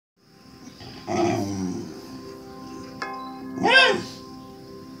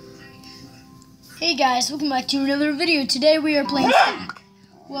Hey guys, welcome back to another video. Today we are playing Stack.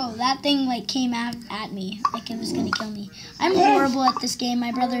 Whoa, that thing like came at me like it was gonna kill me. I'm horrible at this game.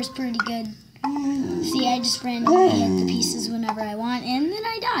 My brother's pretty good. See, I just randomly hit the pieces whenever I want and then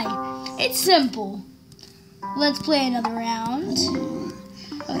I die. It's simple. Let's play another round.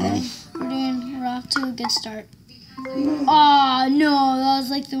 Okay, we're off to a good start. Oh no, that was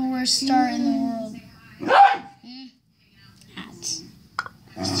like the worst start in the world. Hats.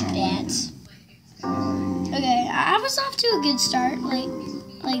 Stupid hats. Okay, I was off to a good start, like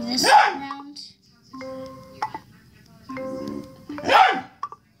this round.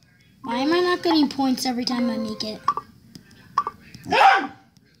 Why am I not getting points every time I make it? I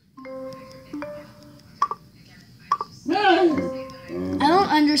don't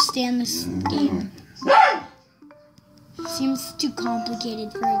understand this game. Seems too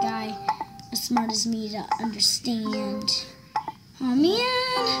complicated for a guy as smart as me to understand. Oh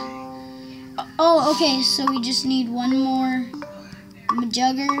man. Oh, okay, so we just need one more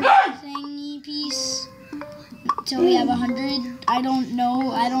Majugger thingy piece until we have 100. I don't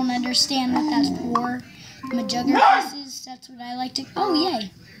know. I don't understand what that's for. Majugger pieces, that's what I like to... Oh,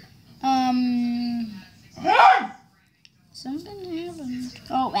 yay. Something happened.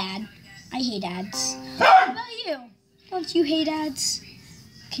 Oh, ad. I hate ads. What about you? Don't you hate ads?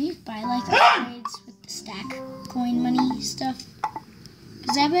 Can you buy, like, upgrades with the stack coin money stuff?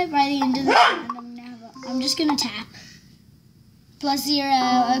 Because I bet by the end of the round, I'm just going to tap.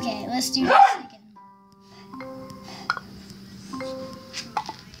 +0. Okay, let's do this again.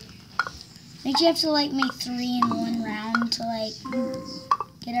 Think you have to, like, make 3 in one round to, like,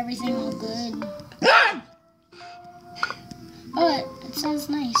 get everything all good. Oh, it sounds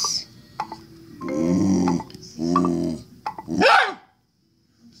nice.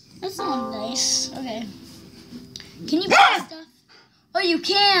 That sounds nice. Okay. Can you buy stuff? Oh, you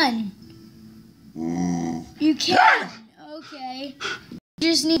can! You can! Okay. You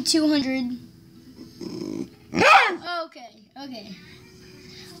just need 200. Okay.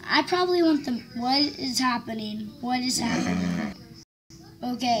 I probably want them. What is happening? What is happening?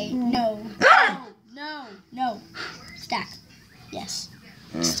 Okay, no. Stack. Yes.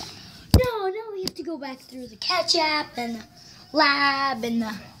 Stack. No, we have to go back through the ketchup and the lab and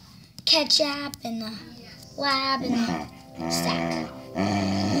the ketchup and the lab and the stack.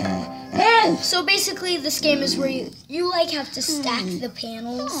 So basically this game is where you like have to stack the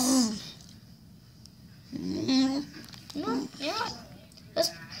panels. Yeah.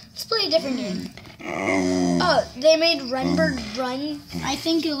 Let's play a different game. Oh, they made Renbird Run. I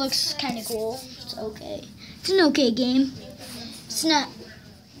think it looks kind of cool. It's okay. It's an okay game. It's not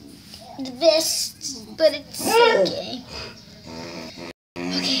the best, but it's okay.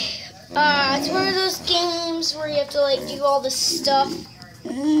 Okay. It's one of those games where you have to like do all this stuff.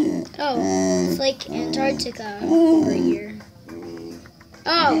 Oh, it's like Antarctica over here.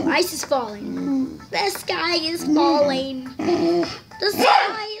 Oh, ice is falling. The sky is falling. The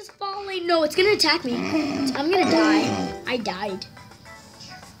sky is falling. No, it's gonna attack me. I'm gonna die. I died.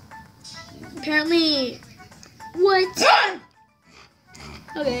 Apparently, what?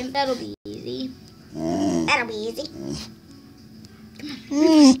 Okay, that'll be easy. That'll be easy. Come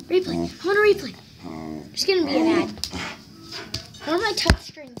on, replay. I want to replay. There's gonna be an ad. Where my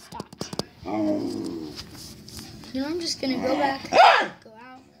touchscreen stopped. You know, I'm just gonna go back, go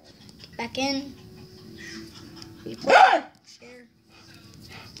out, get back in, replay, share,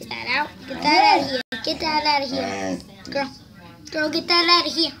 get that out, get that out of here, get that out of here, girl, get that out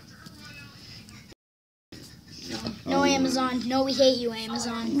of here. No, Amazon, no, we hate you,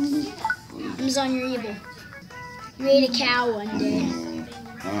 Amazon. Amazon, you're evil. You ate a cow one day.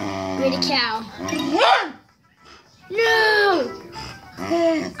 You ate a cow. No! I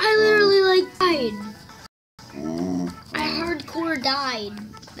literally like died. I hardcore died.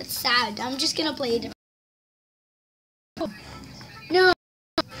 That's sad. I'm just gonna play it. No,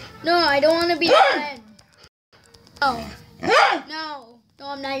 I don't want to be your friend. No,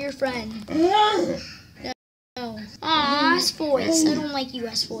 I'm not your friend. No. Aw, S-Voice. I don't like you,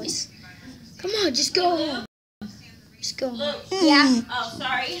 S-Voice. Come on, just go home. Just go home. Yeah. Oh,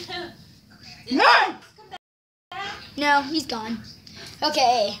 sorry. No, he's gone.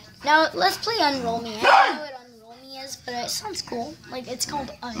 Okay, now let's play Unroll Me. I don't know what Unroll Me is, but it sounds cool. Like, it's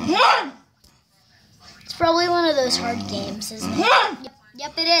called Unroll. It's probably one of those hard games, isn't it?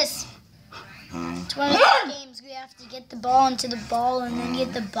 Yep, it is. It's one of those games we have to get the ball into the ball and then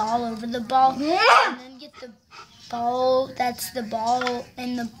get the ball over the ball and then get the ball that's the ball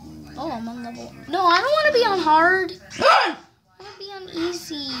in the... Oh, I'm on level... No, I don't want to be on hard. I want to be on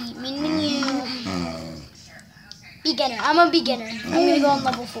easy. Beginner. I'm a beginner. I'm going to go on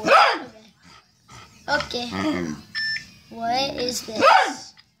level 4. Okay. Okay. What is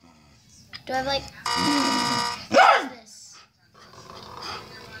this? Do I have like...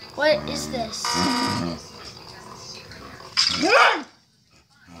 What is this?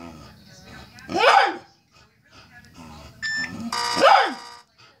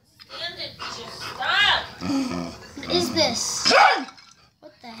 What is this?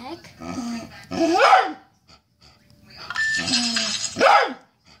 What the heck?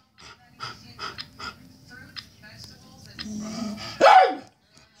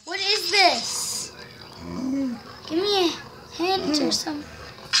 What is this? Give me a hint or something.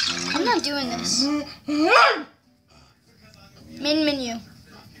 I'm not doing this. Main menu.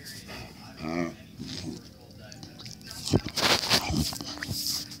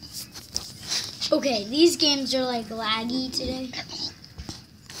 Okay, these games are like laggy today.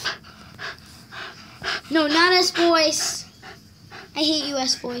 No, not S-Voice. I hate you,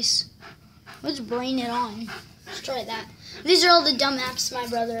 S-Voice. Let's brain it on. Let's try that. These are all the dumb apps my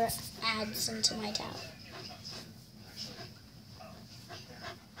brother adds into my tab.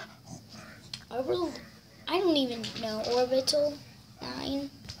 I don't even know. Orbital 9.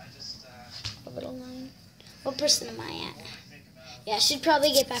 Orbital 9. What percent am I at? Yeah, I should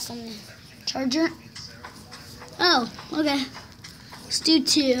probably get back on the charger. Oh, okay. Let's do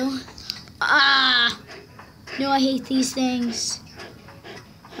 2. Ah! No, I hate these things.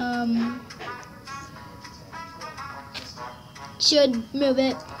 Should move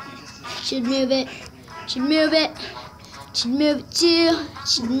it. Should move it. Should move it. Should move it too.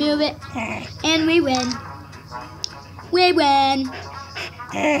 Should move it. And we win. We win.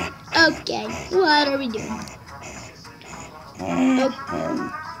 Okay, what are we doing?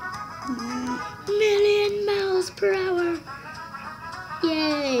 Million miles per hour.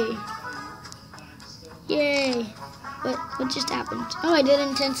 Yay. Yay. What just happened? Oh, I did it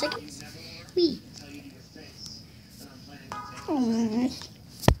in 10 seconds. Wee.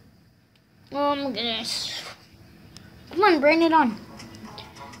 Oh my goodness. Come on, bring it on.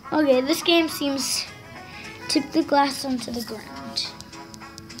 Okay, this game seems to tip the glass onto the ground.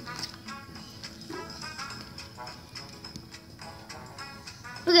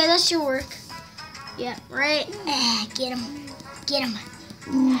 Okay, that should work. Yeah, right. Get him. Get him.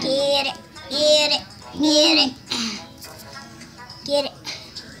 Get it. Get it. Get it. Get it.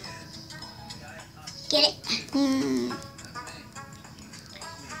 Get it.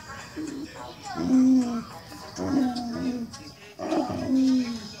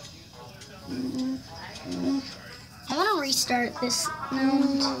 I want to restart this now.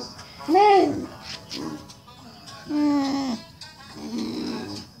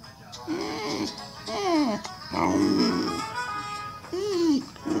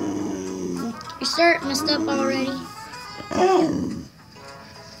 Restart messed up already.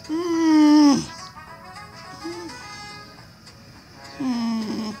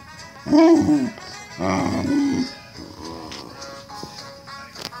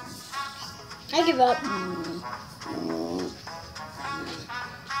 I give up.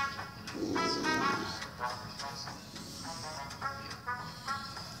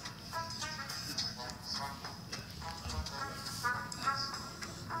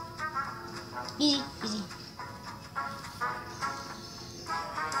 Easy, easy.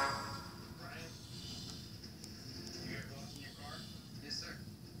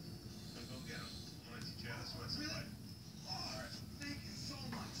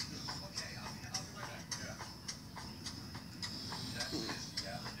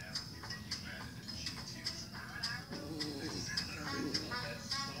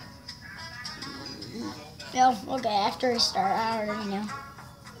 No, okay, after restart, I already know.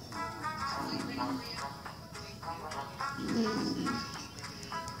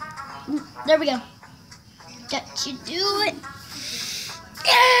 There we go. Got you do it.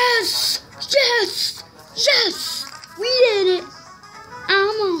 Yes! Yes! Yes! We did it!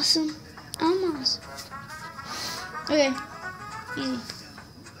 I'm awesome. I'm awesome. Okay. Easy.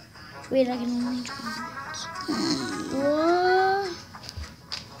 Wait, I can only try once. What?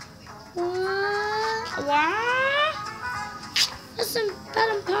 What? What? That's about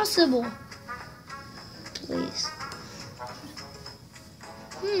impossible. Please.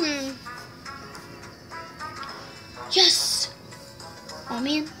 Yes! Oh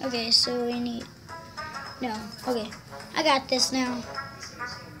man. Okay, so we need... No. Okay. I got this now.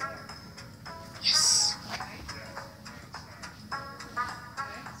 Yes.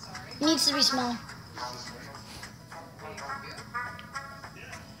 It needs to be small.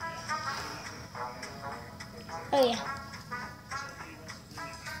 Oh yeah.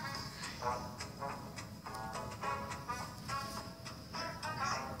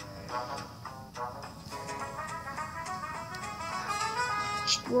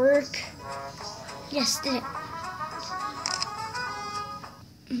 Should work. Yes, did it.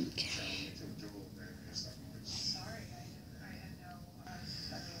 Okay.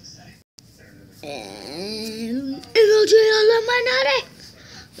 And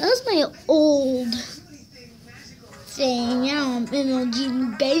that's my old thing. Now I'm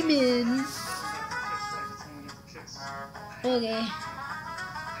MLG gaming. Okay.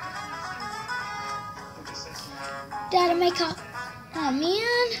 Dad, my cup. Oh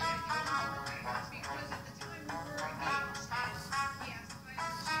man.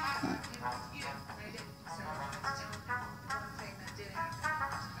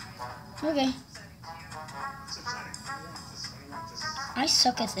 Okay. I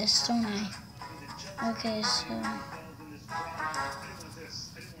suck at this, don't I? Okay, so. Okay,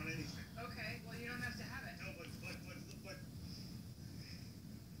 well you don't have to have it. No, but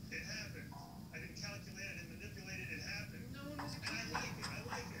it happened. I didn't calculate it and manipulate it. It happened. No one was. And I like it.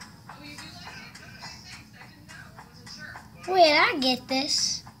 Oh, you do like it? Okay, thanks. I didn't know. I wasn't sure. Wait, I get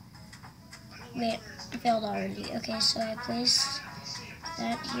this. Wait, I failed already. Okay, so I placed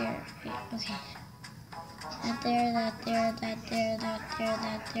that here. Wait, okay. That there, that there, that there, that there,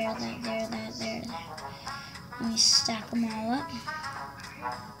 that there, that there, that there. Let me stack them all up.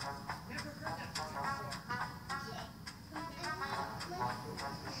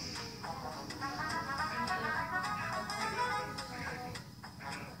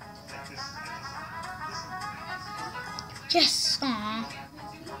 Yes! Aww.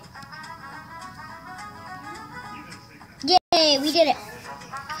 Yay, we did it.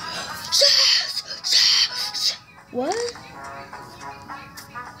 What?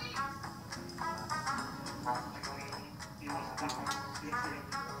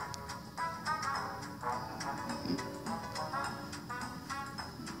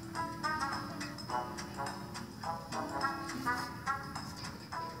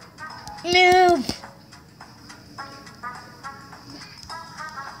 Move!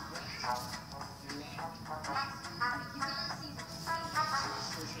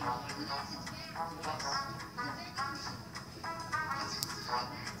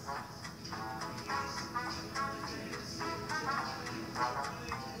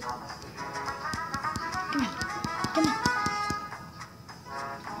 Come on.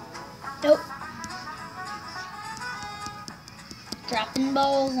 Nope. Dropping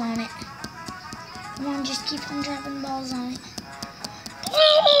balls on it. Come on, just keep on dropping balls on it.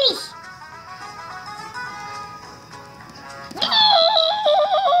 Please!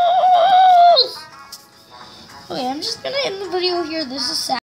 Okay, I'm just gonna end the video here. This is sad.